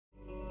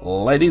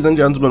Ladies and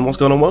gentlemen, what's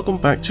going on? Welcome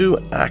back to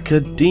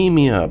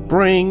Academia.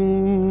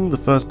 Bring! The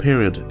first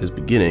period is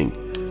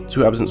beginning.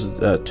 Two absences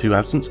are due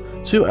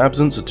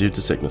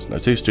to sickness. No,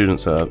 2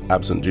 students are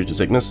absent due to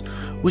sickness,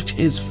 which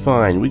is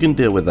fine. We can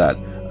deal with that.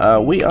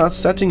 We are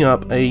setting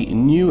up a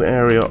new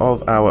area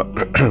of our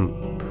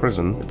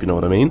prison, if you know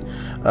what I mean.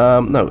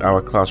 No, our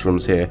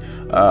classrooms here.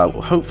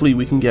 Hopefully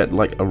we can get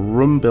like a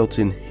room built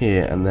in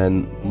here and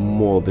then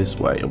more this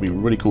way. It'll be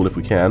really cool if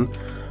we can.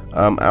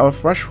 Our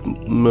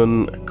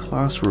freshman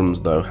classrooms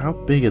though, how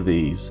big are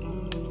these?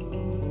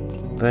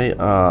 They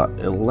are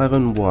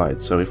 11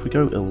 wide, so if we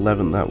go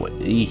 11 that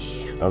way,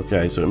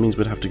 okay, so it means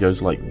we'd have to go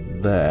to like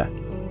there,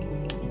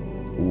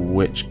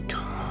 which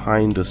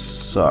kinda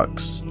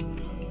sucks,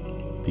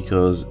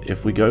 because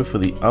if we go for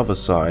the other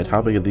side, how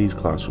big are these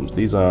classrooms?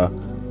 These are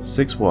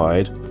 6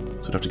 wide,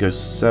 so we'd have to go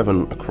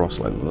 7 across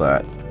like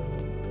that.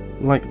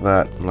 Like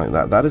that, like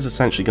that. That is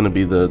essentially going to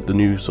be the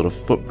new sort of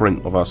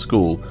footprint of our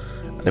school.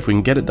 And if we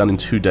can get it done in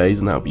 2 days,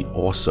 then that would be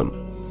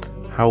awesome.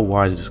 How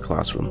wide is this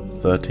classroom?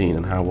 13.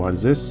 And how wide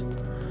is this?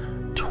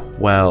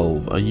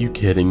 12. Are you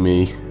kidding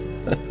me?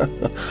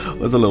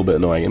 That's a little bit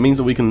annoying. It means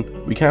that we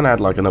can add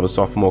like another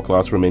sophomore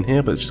classroom in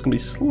here, but it's just going to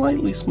be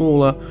slightly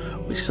smaller,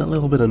 which is a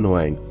little bit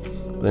annoying.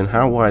 Then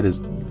how wide is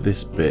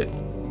this bit?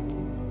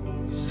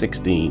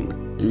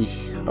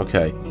 16.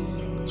 Okay.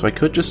 So I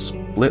could just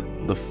split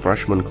the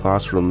freshman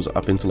classrooms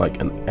up into like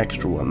an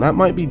extra one. That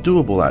might be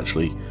doable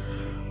actually.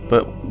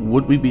 But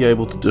would we be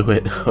able to do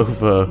it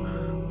over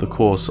the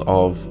course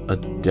of a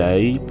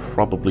day?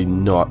 Probably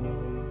not.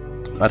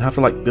 I'd have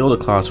to like build a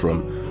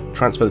classroom,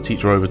 transfer the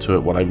teacher over to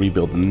it while I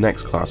rebuild the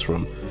next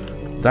classroom.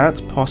 That's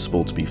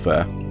possible, to be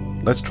fair.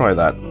 Let's try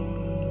that.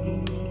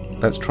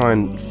 Let's try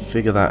and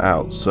figure that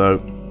out. So,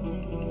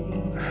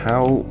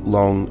 how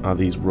long are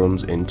these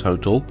rooms in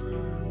total?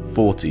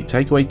 40.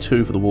 Take away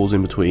 2 for the walls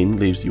in between,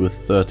 leaves you with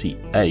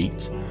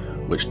 38.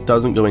 Which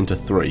doesn't go into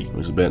 3,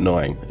 which is a bit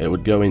annoying. It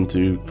would go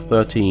into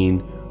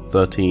 13,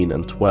 13,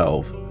 and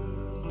 12.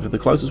 For the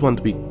closest one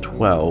to be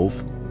 12,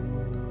 so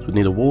we'd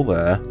need a wall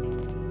there.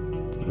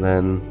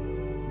 Then,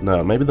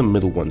 no, maybe the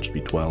middle one should be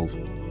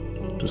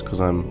 12. Just because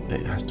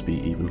it has to be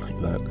even like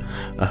that.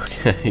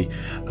 Okay,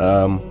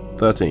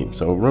 13.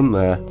 So a room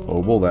there, or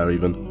a wall there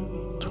even.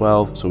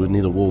 12, so we'd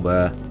need a wall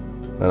there.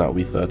 Then that would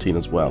be 13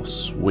 as well.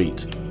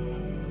 Sweet.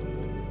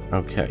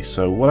 Okay,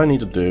 so what I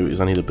need to do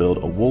is I need to build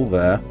a wall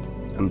there.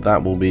 And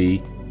that will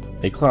be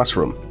a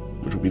classroom,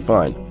 which will be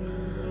fine.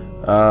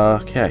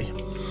 Okay.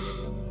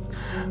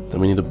 Then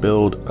we need to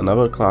build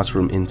another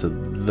classroom into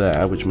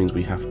there, which means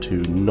we have to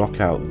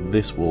knock out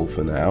this wall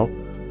for now.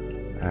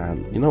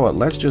 And you know what,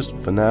 let's just,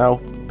 for now,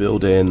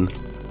 build in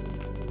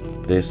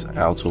this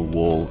outer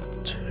wall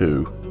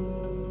too.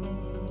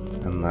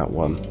 And that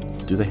one.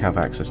 Do they have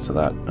access to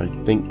that? I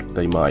think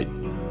they might.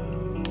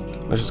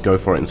 Let's just go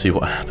for it and see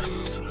what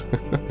happens.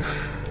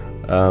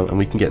 And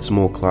we can get some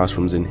more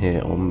classrooms in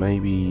here, or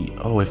maybe...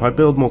 Oh, if I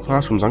build more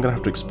classrooms, I'm going to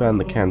have to expand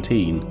the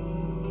canteen.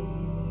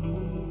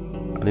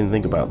 I didn't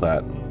think about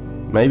that.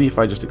 Maybe if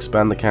I just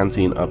expand the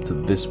canteen up to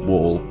this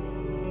wall,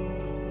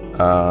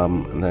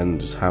 and then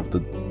just have the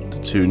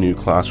 2 new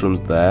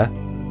classrooms there,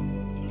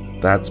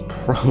 that's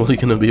probably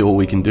going to be all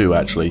we can do,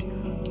 actually.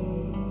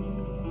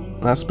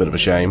 That's a bit of a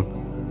shame.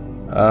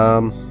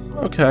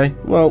 Okay,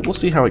 well, we'll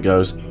see how it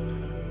goes.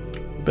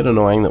 A bit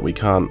annoying that we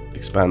can't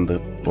expand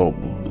the... Well,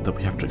 that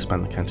we have to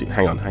expand the canteen.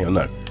 Hang on,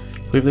 no.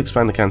 We have to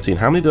expand the canteen.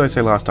 How many did I say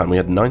last time? We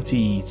had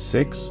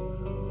 96?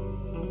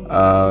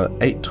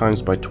 8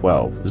 times by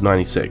 12 is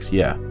 96,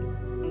 yeah.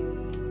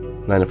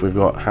 And then if we've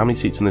got... How many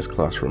seats in this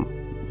classroom?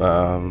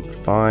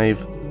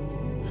 5,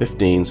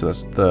 15, so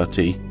that's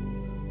 30.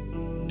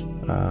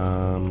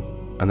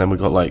 And then we've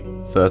got like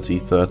 30,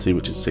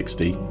 which is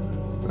 60.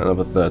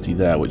 Another 30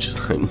 there, which is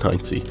like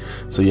 90.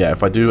 So yeah,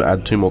 if I do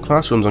add 2 more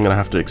classrooms, I'm going to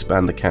have to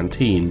expand the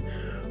canteen,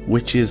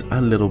 which is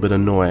a little bit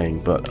annoying,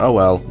 but oh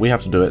well, we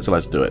have to do it, so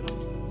let's do it.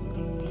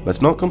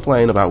 Let's not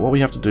complain about what we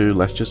have to do,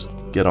 let's just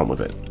get on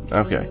with it.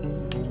 Okay.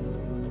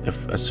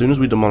 As soon as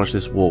we demolish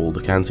this wall,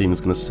 the canteen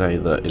is going to say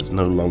that it's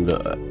no longer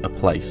a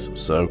place,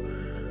 so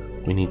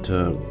we need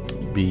to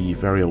be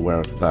very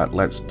aware of that.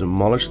 Let's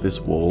demolish this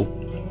wall,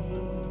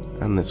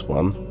 and this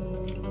one.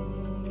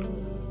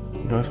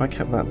 You know, if I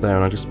kept that there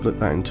and I just split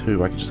that in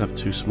 2, I could just have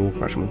 2 small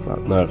freshman class.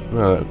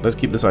 No, let's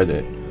keep this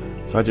idea.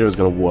 This idea is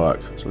going to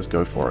work, so let's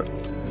go for it.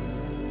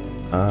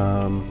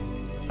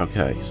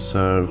 Okay,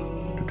 so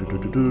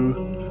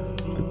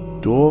the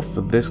door for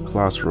this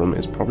classroom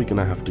is probably going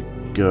to have to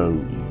go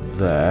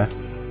there,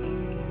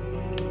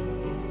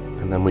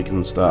 and then we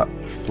can start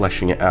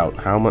fleshing it out.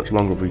 How much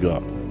longer have we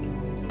got?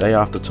 Day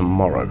after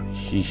tomorrow.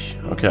 Sheesh.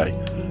 Okay,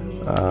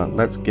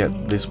 let's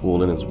get this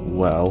wall in as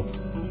well.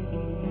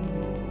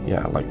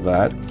 Yeah, like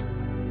that.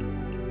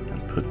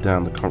 And put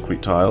down the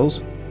concrete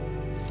tiles.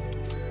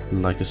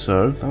 Like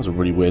so. That was a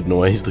really weird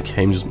noise the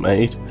game just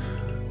made.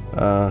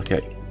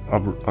 Okay,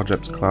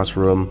 objects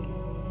classroom.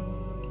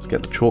 Let's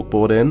get the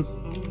chalkboard in.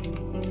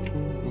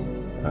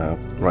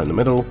 Right in the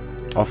middle.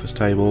 Office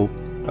table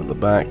at the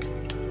back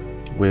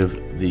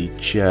with the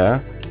chair.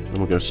 Then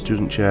we'll go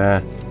student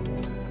chair,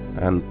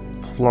 and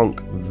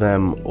plonk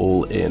them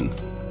all in.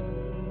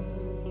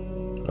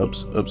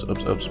 Oops, oops,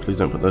 oops, oops. Please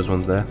don't put those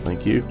ones there.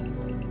 Thank you.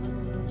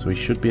 So we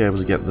should be able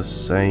to get the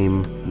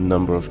same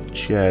number of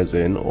chairs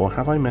in, or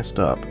have I messed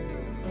up?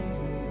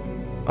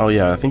 Oh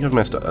yeah, I think I've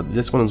messed up.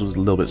 This one was a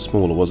little bit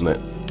smaller, wasn't it?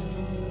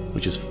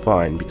 Which is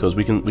fine, because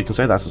we can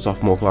say that's a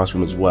sophomore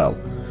classroom as well.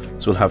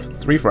 So we'll have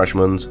 3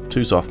 freshmen,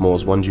 2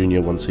 sophomores, 1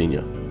 junior, 1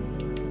 senior.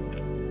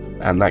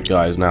 And that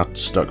guy is now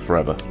stuck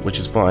forever, which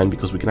is fine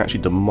because we can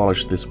actually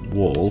demolish this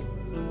wall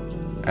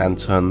and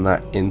turn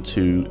that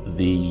into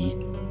the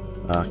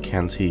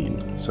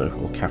canteen,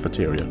 or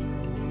cafeteria.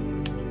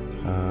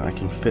 I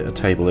can fit a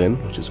table in,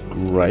 which is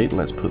great.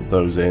 Let's put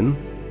those in.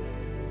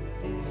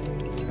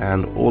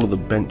 And all of the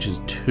benches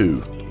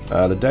too.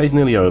 The day's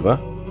nearly over.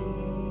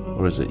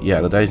 Or is it?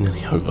 Yeah, the day's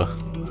nearly over.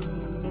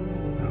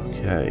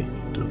 Okay,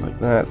 do it like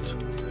that.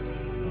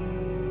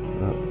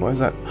 Why is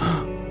that?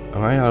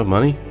 Am I out of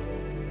money?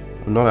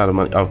 I'm not out of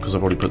money. Oh, because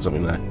I've already put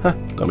something there. Ha,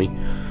 dummy.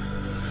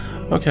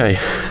 Okay.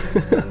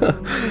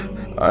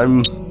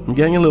 I'm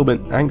getting a little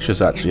bit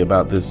anxious actually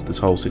about this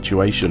whole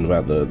situation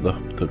about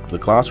the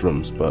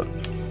classrooms, but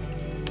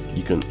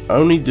you can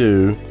only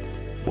do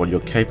what you're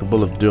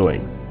capable of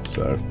doing.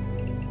 So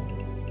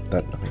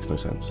that makes no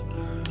sense.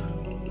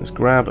 Let's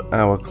grab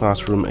our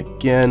classroom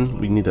again.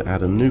 We need to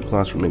add a new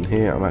classroom in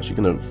here. I'm actually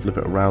going to flip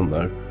it around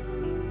though.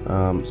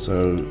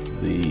 So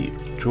the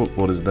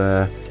chalkboard is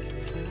there,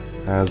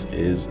 as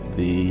is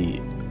the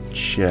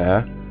chair,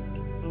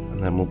 and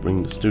then we'll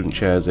bring the student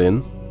chairs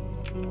in.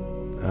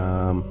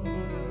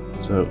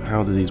 So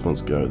how do these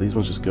ones go? These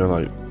ones just go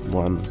like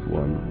 1,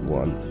 1,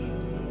 1,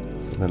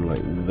 and then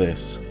like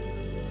this.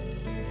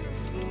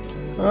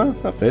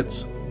 That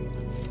fits.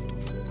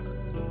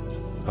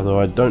 Although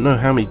I don't know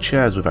how many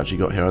chairs we've actually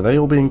got here. Are they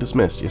all being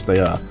dismissed? Yes, they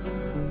are.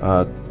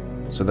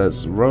 So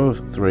there's a row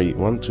of 3.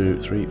 1,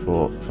 2, 3,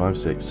 4, 5,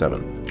 6,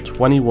 7.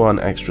 21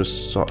 extra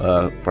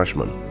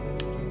freshmen.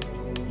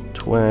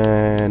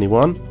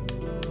 21.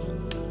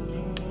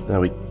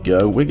 There we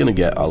go. We're going to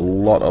get a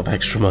lot of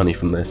extra money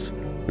from this,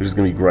 which is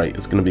going to be great.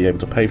 It's going to be able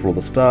to pay for all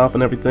the staff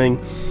and everything.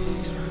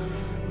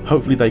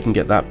 Hopefully they can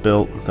get that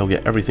built. They'll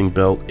get everything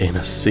built in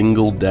a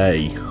single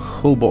day.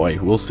 Oh boy,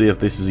 we'll see if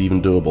this is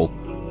even doable.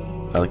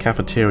 The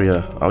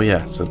cafeteria. Oh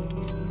yeah, so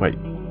wait,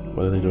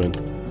 what are they doing?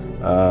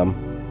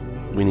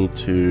 We need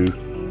to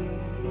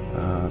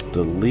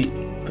delete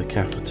the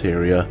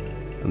cafeteria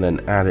and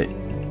then add it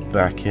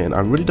back in. I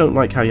really don't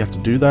like how you have to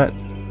do that,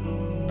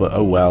 but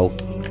oh well,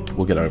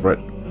 we'll get over it.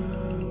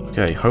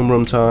 Okay,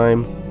 homeroom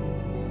time.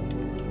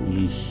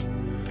 Eesh.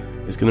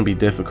 It's going to be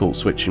difficult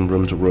switching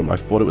room to room. I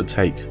thought it would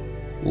take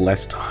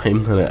less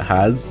time than it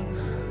has,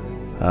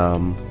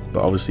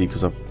 but obviously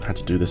because I've had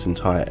to do this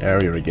entire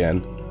area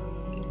again,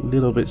 a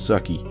little bit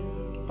sucky.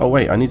 Oh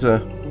wait, I need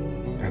to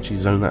actually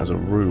zone that as a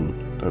room,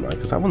 don't I?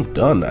 Because that one's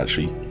done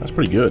actually. That's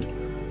pretty good.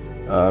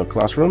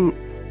 Classroom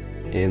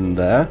in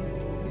there.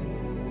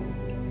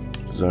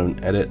 Zone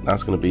edit.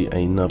 That's going to be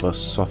another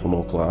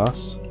sophomore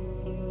class.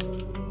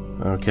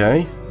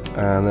 Okay,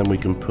 and then we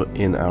can put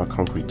in our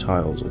concrete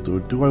tiles. Or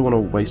do I want to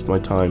waste my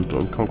time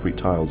putting concrete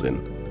tiles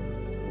in?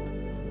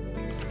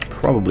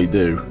 Probably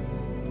do.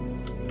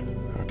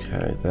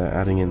 Okay, they're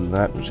adding in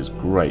that, which is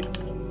great.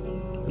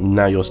 And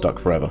now you're stuck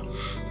forever.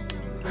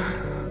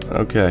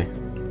 Okay,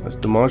 let's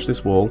demolish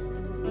this wall.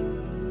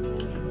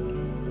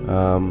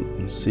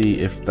 And see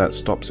if that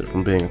stops it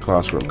from being a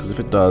classroom. Because if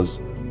it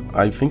does,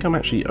 I think I'm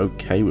actually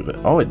okay with it.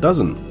 Oh, it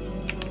doesn't.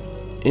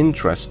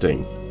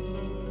 Interesting.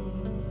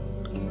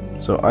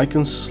 So I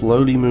can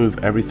slowly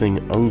move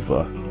everything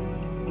over.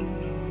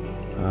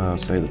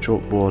 Say the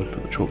chalkboard,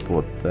 put the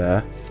chalkboard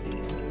there.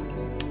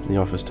 The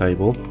office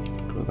table,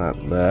 put that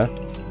there.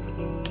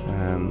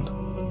 And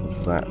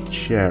that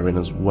chair in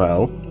as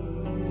well.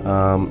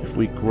 If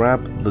we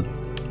grab the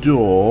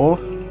door,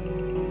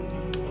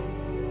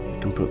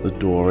 we can put the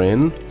door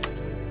in.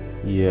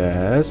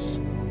 Yes.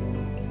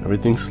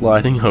 Everything's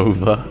sliding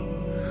over.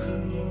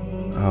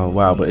 Oh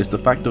wow, but it's the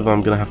fact that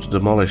I'm going to have to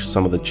demolish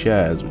some of the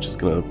chairs, which is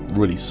going to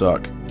really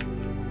suck.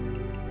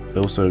 I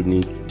also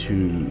need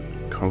to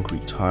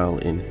concrete tile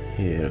in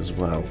here as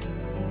well.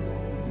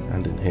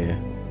 And in here.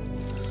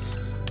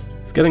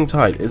 It's getting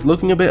tight. It's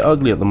looking a bit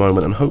ugly at the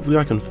moment, and hopefully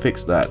I can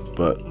fix that,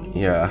 but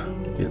yeah,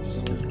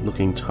 it's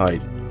looking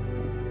tight.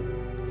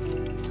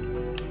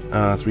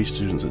 3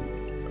 students.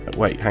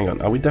 Wait, hang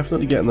on. Are we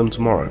definitely getting them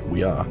tomorrow?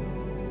 We are.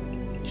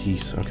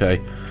 Jeez,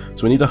 okay.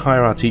 So we need to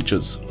hire our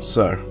teachers.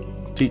 So,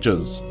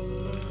 teachers.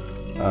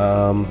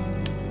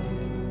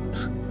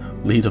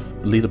 Lead a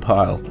pilly.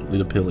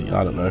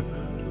 I don't know.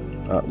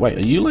 Wait,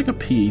 are you like a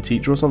PE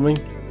teacher or something?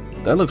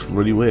 That looks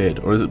really weird.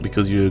 Or is it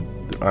because you're...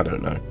 I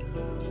don't know.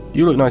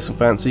 You look nice and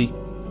fancy.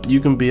 You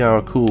can be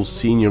our cool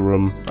senior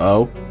room.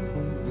 Oh.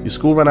 Your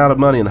school ran out of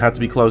money and had to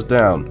be closed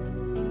down.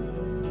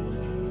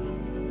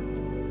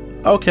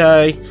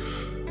 Okay.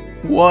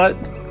 What?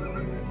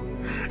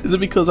 Is it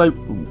because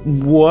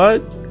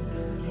what?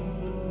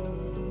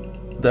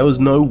 There was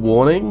no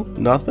warning?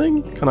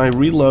 Nothing? Can I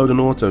reload and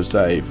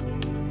autosave?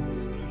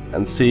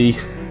 And see...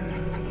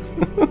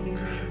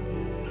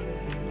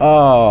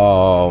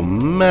 Oh,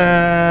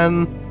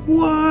 man.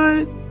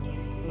 What?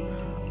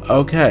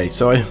 Okay,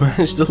 so I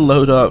managed to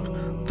load up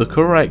the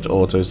correct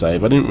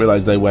autosave. I didn't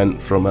realize they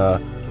went from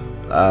the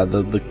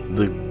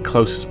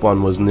closest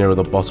one was nearer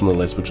the bottom of the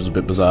list, which was a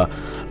bit bizarre.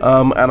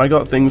 And I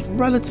got things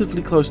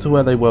relatively close to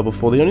where they were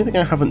before. The only thing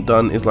I haven't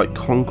done is like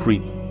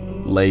concrete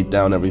laid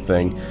down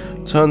everything.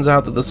 Turns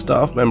out that the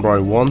staff member I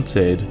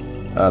wanted,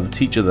 the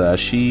teacher there,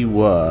 she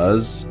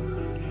was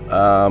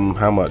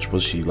how much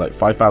was she? Like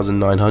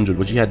 5,900,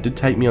 which did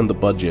take me under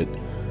budget.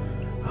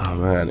 Oh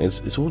man,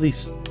 it's all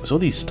these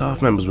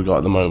staff members we got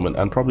at the moment,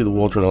 and probably the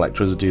water and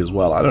electricity as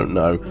well. I don't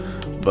know,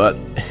 but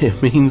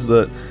it means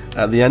that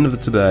at the end of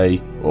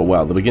today, or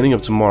well, the beginning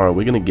of tomorrow,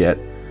 we're going to get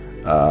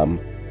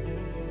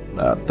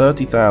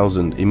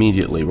 30,000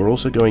 immediately. We're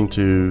also going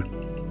to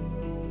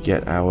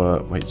get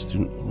our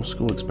student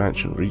school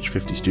expansion, reach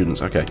 50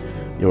 students. Okay,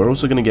 yeah, we're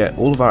also going to get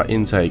all of our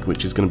intake,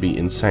 which is going to be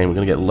insane. We're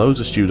going to get loads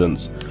of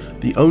students.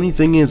 The only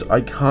thing is, I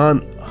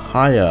can't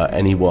hire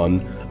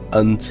anyone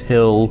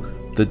until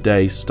the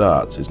day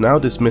starts. It's now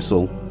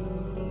dismissal.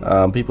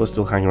 People are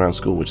still hanging around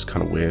school, which is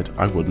kind of weird.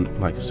 I wouldn't.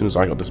 Like, as soon as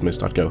I got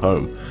dismissed, I'd go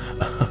home.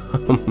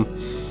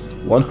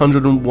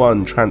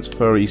 101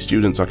 transferee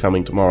students are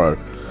coming tomorrow.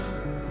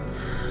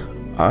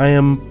 I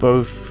am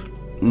both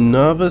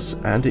nervous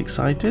and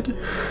excited.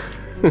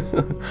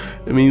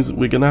 It means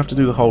we're going to have to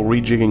do the whole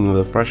rejigging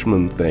the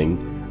freshman thing,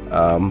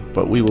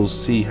 but we will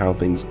see how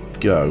things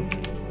go.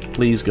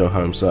 Please go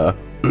home, sir.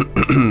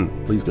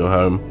 Please go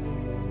home.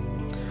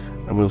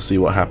 And we'll see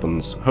what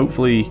happens.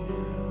 Hopefully...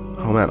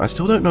 Oh man, I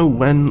still don't know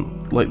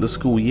when like the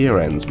school year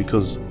ends,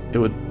 because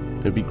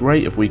it'd be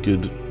great if we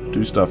could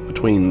do stuff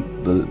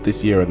between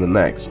this year and the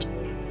next,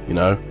 you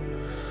know?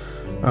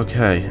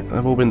 Okay,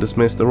 they've all been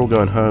dismissed, they're all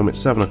going home. It's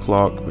 7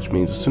 o'clock, which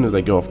means as soon as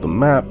they go off the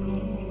map,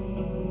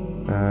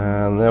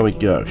 and there we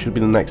go, should be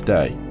the next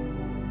day.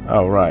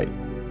 Alright,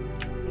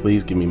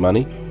 please give me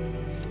money.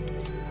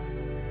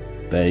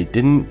 They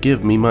didn't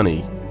give me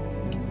money.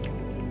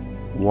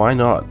 Why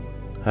not?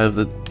 Have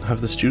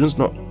the students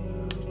not...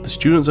 The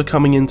students are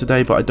coming in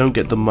today, but I don't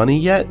get the money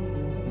yet?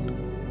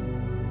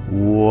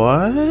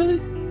 What?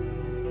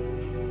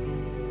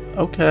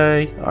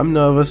 Okay, I'm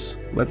nervous.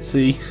 Let's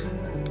see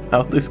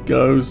how this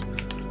goes.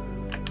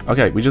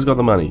 Okay, we just got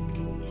the money.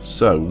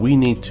 So, we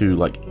need to,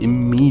 like,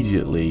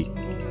 immediately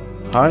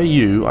hire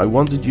you. I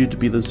wanted you to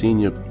be the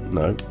senior...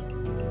 No.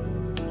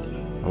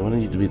 I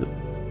wanted you to be the...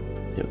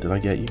 Yeah, did I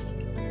get you?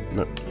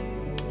 No.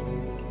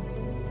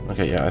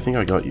 Okay, yeah, I think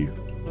I got you.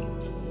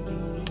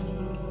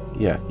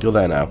 Yeah, you're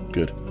there now.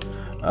 Good.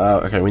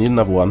 Okay, we need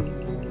another one.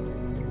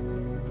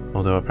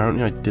 Although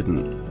apparently I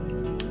didn't.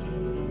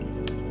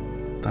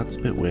 That's a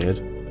bit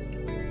weird.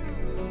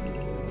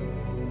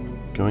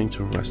 Going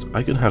to rest.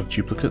 I can have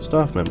duplicate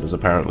staff members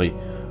apparently.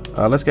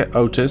 Let's get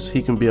Otis.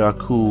 He can be our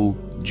cool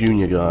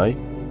junior guy.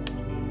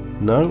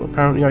 No,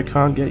 apparently I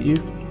can't get you.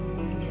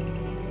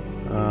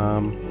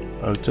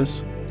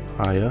 Otis,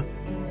 hire.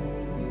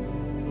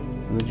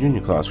 In the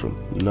junior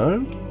classroom.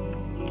 No.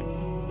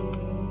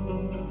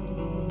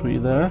 Put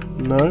you there?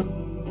 No.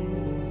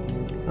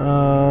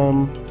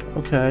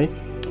 Okay.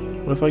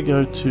 What if I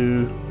go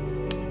to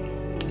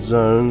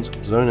zones,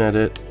 zone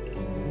edit,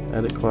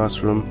 edit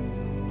classroom?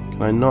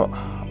 Can I not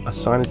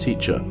assign a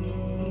teacher?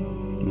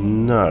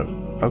 No.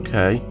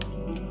 Okay.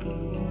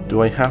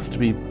 Do I have to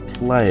be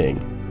playing?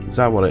 Is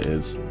that what it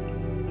is?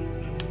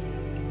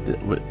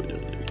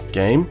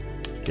 Game?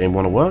 Game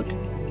wanna work?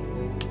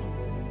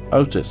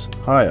 Otis,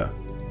 hire.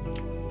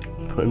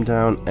 Put him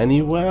down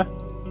anywhere?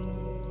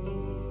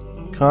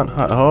 Can't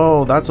hire.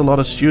 Oh, that's a lot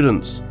of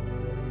students.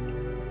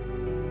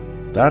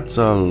 That's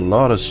a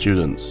lot of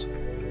students.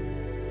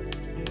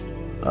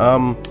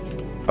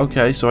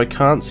 Okay, so I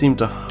can't seem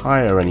to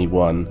hire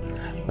anyone.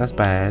 That's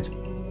bad.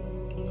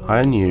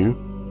 Hire new.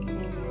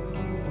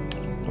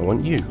 I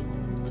want you.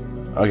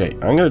 Okay,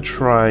 I'm gonna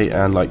try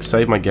and like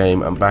save my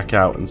game and back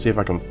out and see if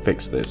I can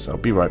fix this. I'll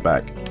be right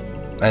back.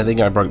 I think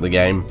I broke the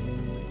game.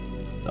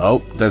 Oh,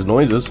 there's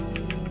noises.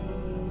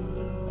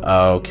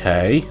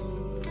 Okay.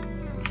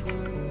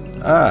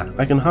 Ah,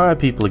 I can hire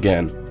people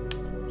again.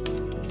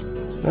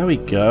 There we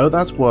go,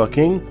 that's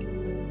working.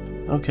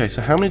 Okay,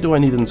 so how many do I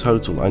need in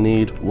total? I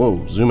need,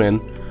 whoa, zoom in.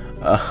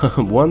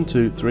 1,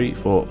 2, 3,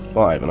 4,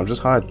 5, and I've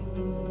just hired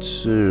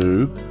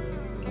 2.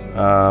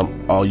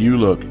 Oh, you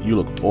look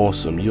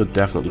awesome. You're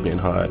definitely being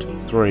hired.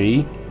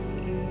 3.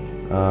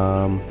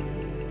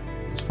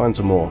 Let's find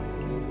some more.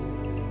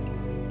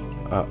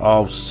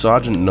 Oh,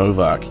 Sergeant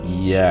Novak.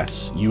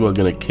 Yes, you are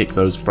gonna kick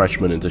those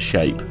freshmen into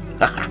shape.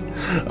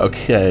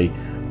 Okay,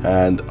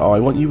 and oh, I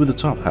want you with a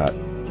top hat.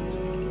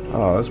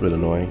 Oh, that's a bit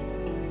annoying.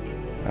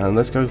 And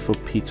let's go for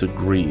Peter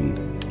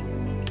Green.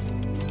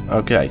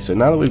 Okay, so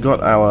now that we've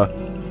got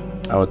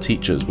our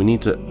teachers, we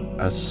need to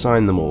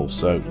assign them all.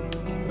 So,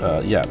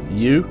 yeah,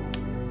 you.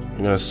 I'm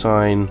going to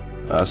assign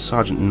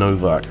Sergeant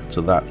Novak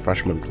to that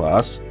freshman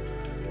class.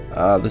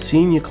 The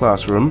senior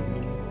classroom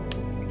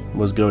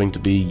was going to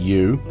be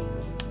you,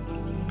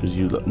 because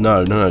you.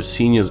 No.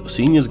 Seniors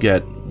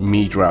get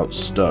Meadrout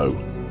Stowe.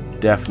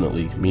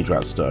 Definitely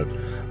Meadrout Stowe.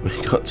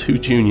 We got 2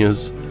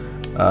 juniors.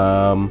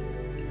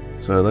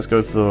 So let's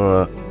go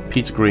for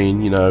Peter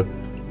Green. You know,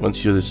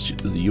 once you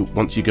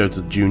go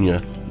to junior,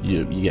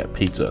 you get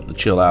Peter, the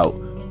chill out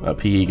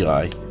PE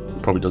guy. Who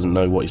probably doesn't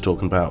know what he's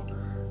talking about.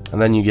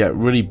 And then you get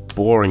really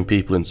boring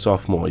people in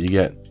sophomore. You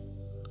get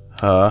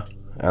her,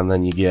 and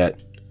then you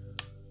get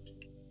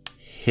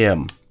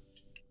him.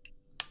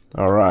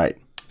 Alright,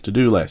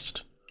 to-do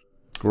list.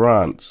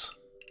 Grants.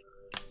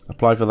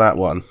 Apply for that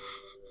one.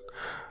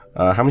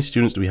 How many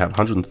students do we have?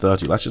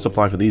 130. Let's just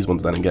apply for these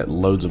ones then and get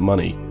loads of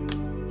money.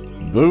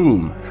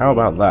 Boom! How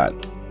about that?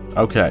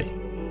 Okay.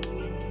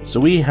 So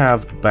we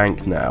have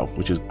bank now,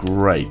 which is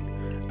great.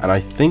 And I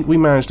think we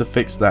managed to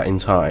fix that in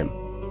time.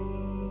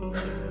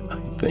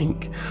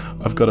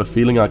 I've got a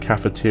feeling our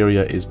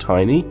cafeteria is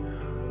tiny.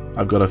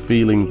 I've got a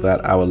feeling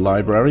that our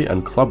library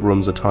and club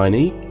rooms are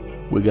tiny.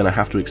 We're going to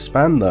have to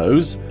expand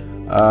those.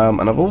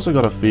 And I've also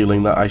got a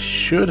feeling that I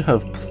should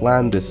have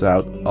planned this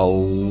out a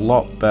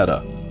lot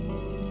better.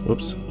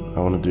 Oops, I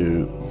want to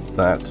do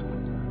that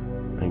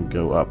and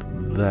go up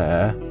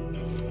there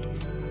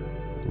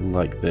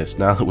like this.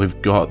 Now that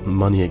we've got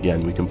money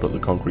again, we can put the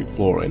concrete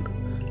floor in.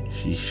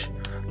 Sheesh,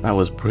 that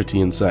was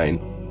pretty insane.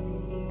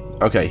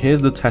 Okay,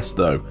 here's the test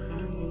though.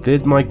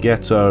 Did my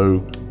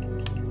ghetto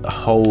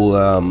whole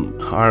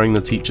hiring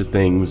the teacher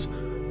things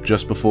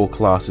just before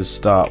classes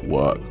start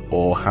work,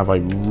 or have I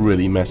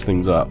really messed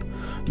things up?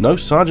 No,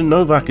 Sergeant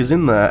Novak is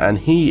in there and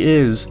he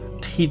is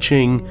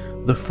teaching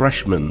the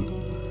freshmen.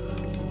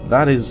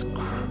 That is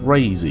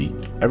crazy.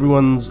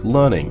 Everyone's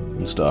learning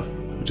and stuff,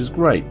 which is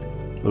great.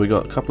 But we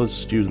got a couple of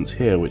students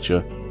here which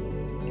are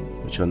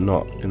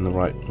not in the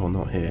right, well,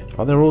 not here.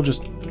 Oh, they're all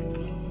just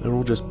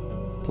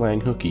playing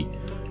hooky.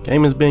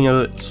 Game is being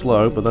a bit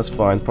slow, but that's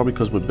fine, probably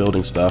because we're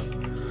building stuff.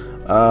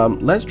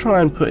 Let's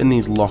try and put in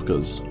these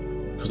lockers,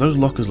 because those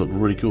lockers look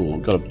really cool.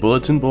 We've got a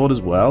bulletin board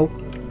as well.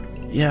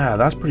 Yeah,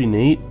 that's pretty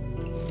neat.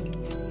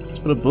 Let's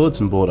put a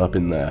bulletin board up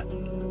in there.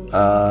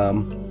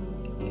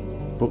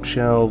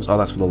 Bookshelves. Oh,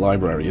 that's for the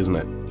library, isn't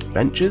it?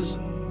 Benches?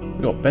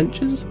 We got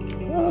benches?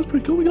 Oh, that's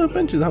pretty cool. We can have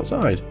benches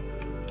outside.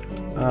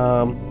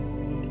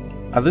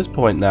 At this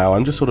point now,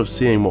 I'm just sort of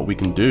seeing what we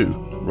can do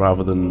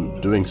rather than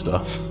doing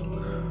stuff.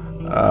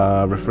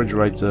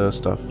 Refrigerator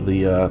stuff for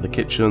the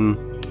kitchen.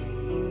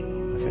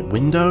 Okay,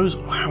 windows.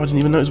 Wow, I didn't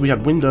even notice we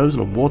had windows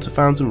and a water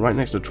fountain right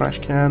next to a trash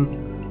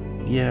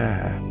can.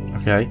 Yeah.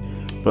 Okay.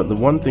 But the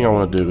one thing I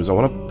want to do is I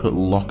want to put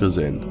lockers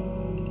in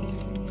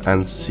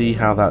and see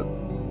how that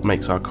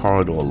makes our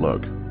corridor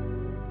look.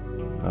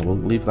 We'll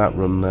leave that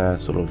room there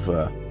sort of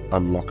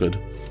unlocked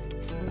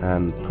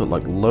and put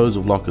like loads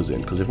of lockers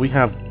in, because if we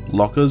have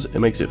lockers it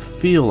makes it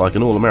feel like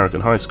an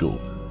all-American high school.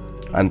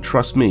 And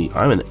trust me,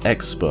 I'm an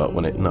expert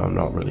when it... No, I'm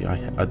not really. I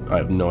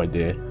have no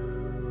idea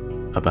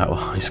about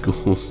high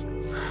schools.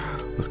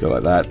 Let's go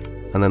like that.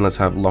 And then let's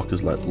have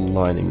lockers like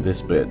lining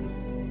this bit,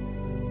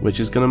 which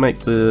is going to make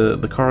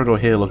the corridor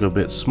here look a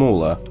bit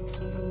smaller.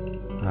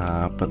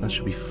 But that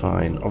should be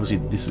fine. Obviously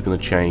this is going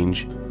to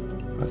change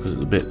because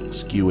it's a bit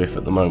skew-if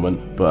at the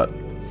moment, but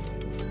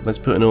let's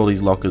put in all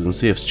these lockers and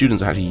see if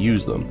students actually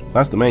use them.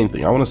 That's the main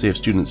thing. I want to see if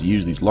students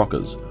use these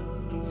lockers.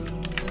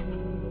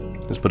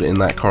 Let's put it in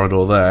that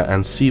corridor there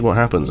and see what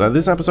happens.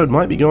 This episode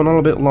might be going on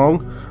a bit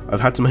long.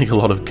 I've had to make a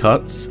lot of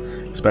cuts,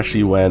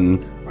 especially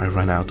when I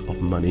ran out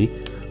of money.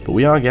 But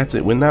we are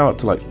getting... We're now up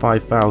to like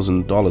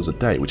 $5,000 a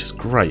day, which is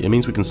great. It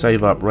means we can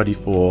save up ready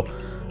for...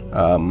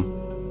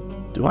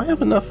 do I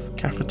have enough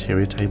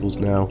cafeteria tables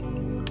now?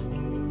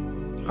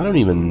 I don't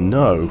even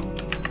know.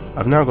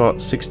 I've now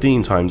got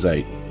 16 times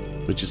 8,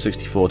 which is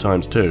 64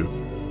 times 2,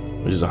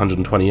 which is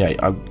 128.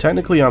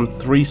 Technically I'm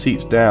 3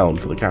 seats down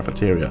for the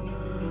cafeteria.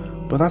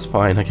 But that's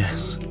fine, I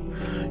guess.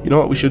 You know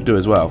what we should do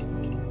as well?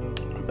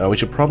 We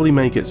should probably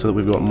make it so that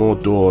we've got more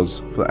doors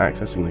for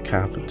accessing the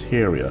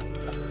cafeteria.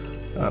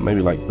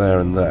 Maybe like there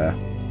and there.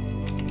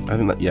 I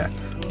think that, yeah.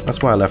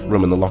 That's why I left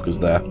room in the lockers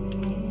there.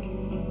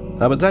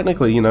 But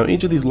technically, you know,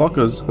 each of these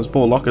lockers has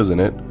 4 lockers in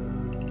it.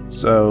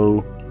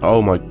 So,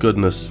 oh my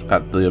goodness,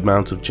 at the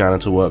amount of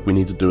janitor work we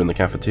need to do in the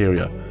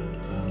cafeteria.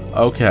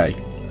 Okay,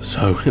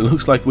 so it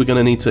looks like we're going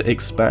to need to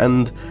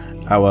expand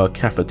our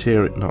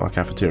cafeteria, not our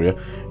cafeteria,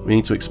 we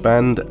need to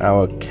expand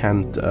our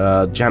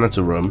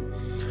janitor room.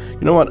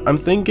 You know what, I'm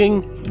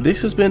thinking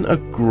this has been a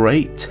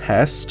great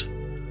test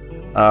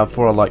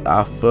for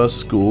our first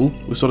school.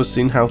 We've sort of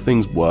seen how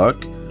things work.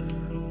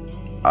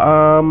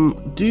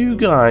 Do you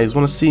guys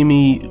want to see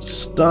me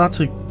start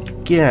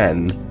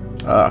again?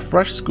 A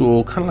fresh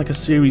school, kind of like a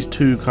Series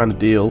 2 kind of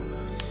deal,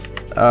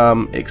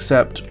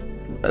 except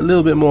a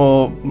little bit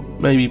more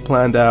maybe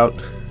planned out.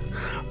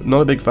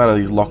 Not a big fan of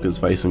these lockers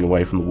facing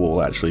away from the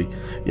wall, actually.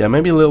 Yeah,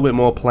 maybe a little bit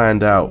more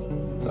planned out.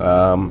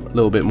 A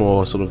little bit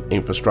more sort of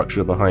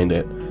infrastructure behind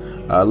it.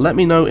 Let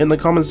me know in the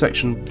comment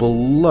section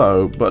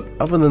below, but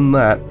other than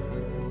that,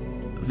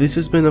 this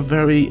has been a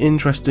very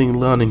interesting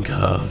learning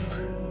curve.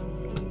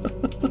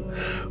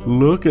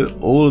 Look at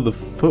all of the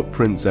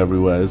footprints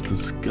everywhere, it's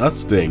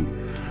disgusting.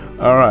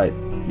 Alright,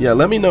 yeah,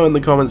 let me know in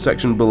the comment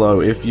section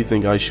below if you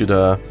think I should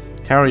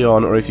carry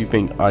on or if you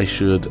think I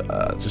should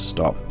just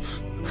stop.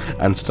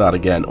 and start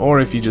again, or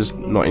if you're just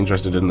not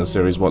interested in the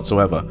series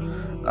whatsoever.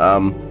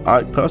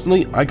 I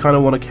personally, I kind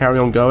of want to carry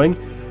on going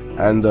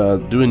and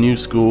do a new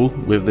school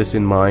with this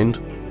in mind.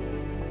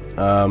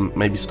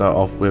 Maybe start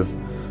off with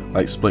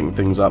like splitting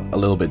things up a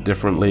little bit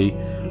differently.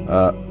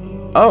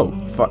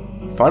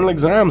 Final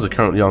exams are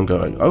currently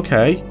ongoing.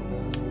 Okay.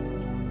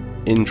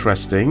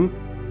 Interesting.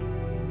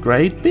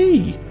 Grade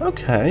B.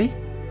 Okay.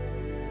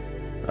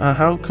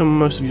 How come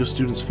most of your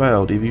students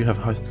failed? If you have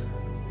high...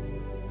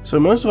 So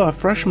most of our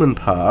freshmen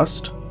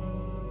passed.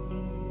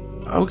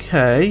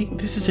 Okay,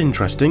 this is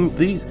interesting.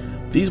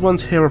 These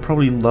ones here are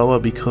probably lower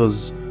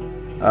because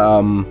we've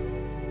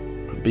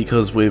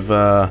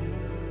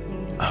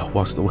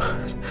what's the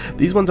word?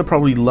 These ones are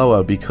probably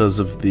lower because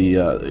of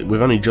the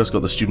we've only just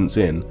got the students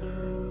in.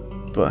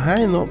 But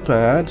hey, not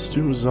bad.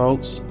 Student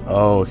results.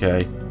 Oh,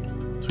 okay.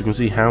 So we can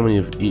see how many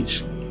of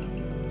each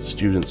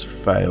students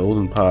failed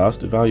and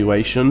passed.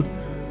 Evaluation.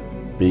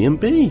 B and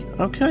B.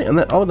 Okay, and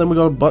then then we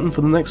got a button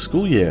for the next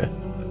school year.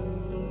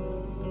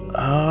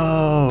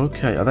 Oh,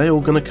 okay. Are they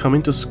all going to come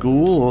into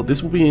school? Or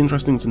this will be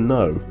interesting to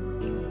know.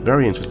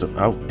 Very interesting.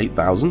 Oh,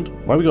 8,000?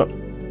 Why we got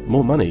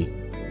more money?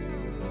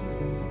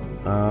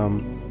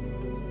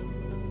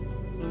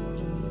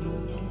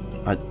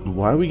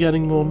 Why are we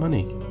getting more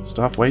money?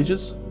 Staff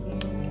wages?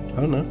 I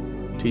don't know.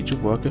 Teacher,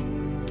 worker.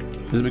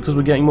 Is it because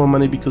we're getting more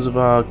money because of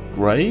our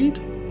grade?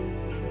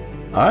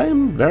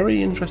 I'm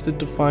very interested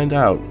to find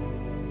out.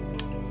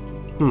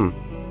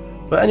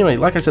 But anyway,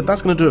 like I said,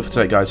 that's going to do it for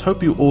today, guys.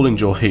 Hope you all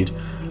enjoyed.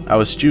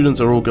 Our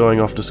students are all going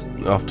off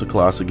to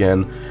class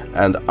again,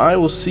 and I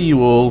will see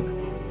you all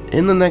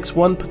in the next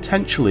one,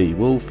 potentially.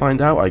 We'll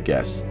find out, I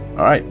guess.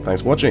 Alright,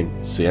 thanks for watching.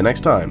 See you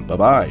next time.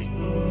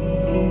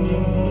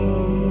 Bye-bye.